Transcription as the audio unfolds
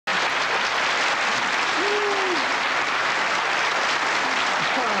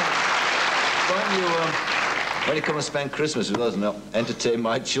When you come and spend Christmas with us and entertain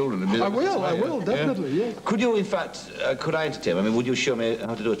my children... I will, definitely, yeah. Could you, in fact, could I entertain? I mean, would you show me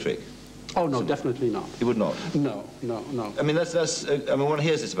how to do a trick? Oh, no, definitely not. You would not? No, no, no. I mean, I mean, one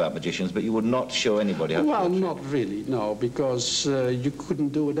hears this about magicians, but you would not show anybody how to do a trick? Well, not really, no, because you couldn't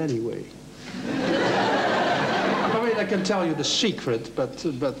do it anyway. I mean, I can tell you the secret, but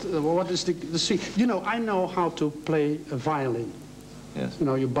what is the secret? You know, I know how to play a violin. Yes. You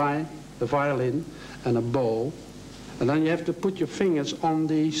know, you buy a violin and a bow, and then you have to put your fingers on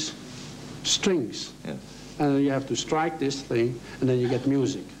these strings. Yes. And then you have to strike this thing, and then you get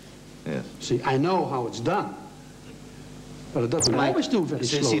music. Yes. See, I know how it's done, but it doesn't always do very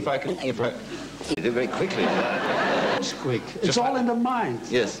slowly. See if I can... do it very quickly. It's quick. It's all in the mind.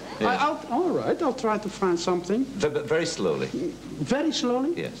 Yes. Yes. All right, I'll try to find something. But very slowly. Very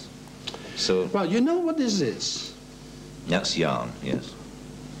slowly? Yes. So... Well, you know what this is? That's yarn, yes.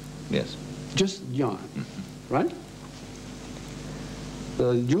 Yes. Just yarn, right?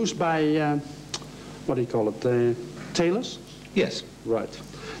 Used by, what do you call it, tailors? Yes. Right.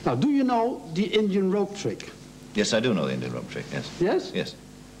 Now, do you know the Indian rope trick? Yes, I do know the Indian rope trick, yes. Yes? Yes.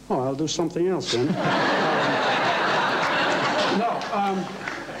 Oh, I'll do something else then.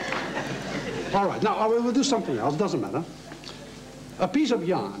 All right, now we'll do something else, doesn't matter. A piece of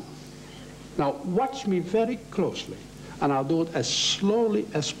yarn. Now, watch me very closely, and I'll do it as slowly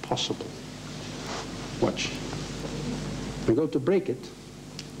as possible. Watch. I'm going to break it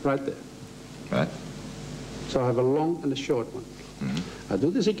right there. Right. So I have a long and a short one. I'll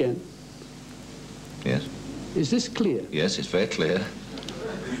do this again. Yes. Is this clear? Yes, it's very clear.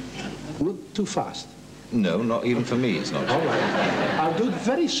 Not too fast. No, not even for me, it's not. All right. I'll do it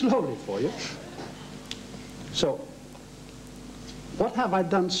very slowly for you. So, what have I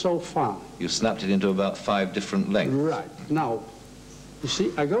done so far? You snapped it into about 5 different lengths. Right. Now, you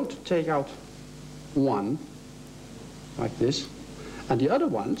see, I go to take out one, like this, and the other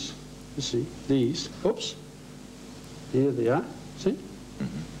ones, you see, these, oops, here they are, see?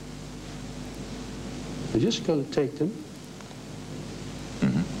 I'm just going to take them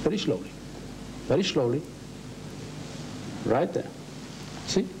very slowly, right there,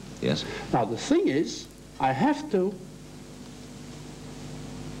 see? Yes. Now, the thing is, I have to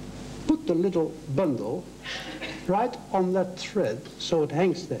put the little bundle right on that thread so it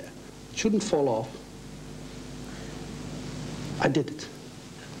hangs there. It shouldn't fall off. I did it.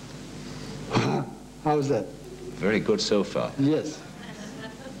 How's that? Very good so far. Yes.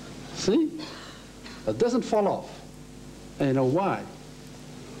 See? It doesn't fall off. And you know why?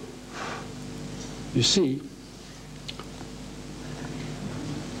 You see,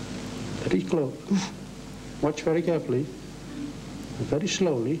 very close. Watch very carefully, very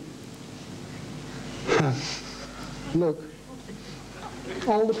slowly. Look,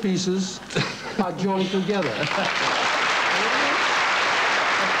 all the pieces are joined together.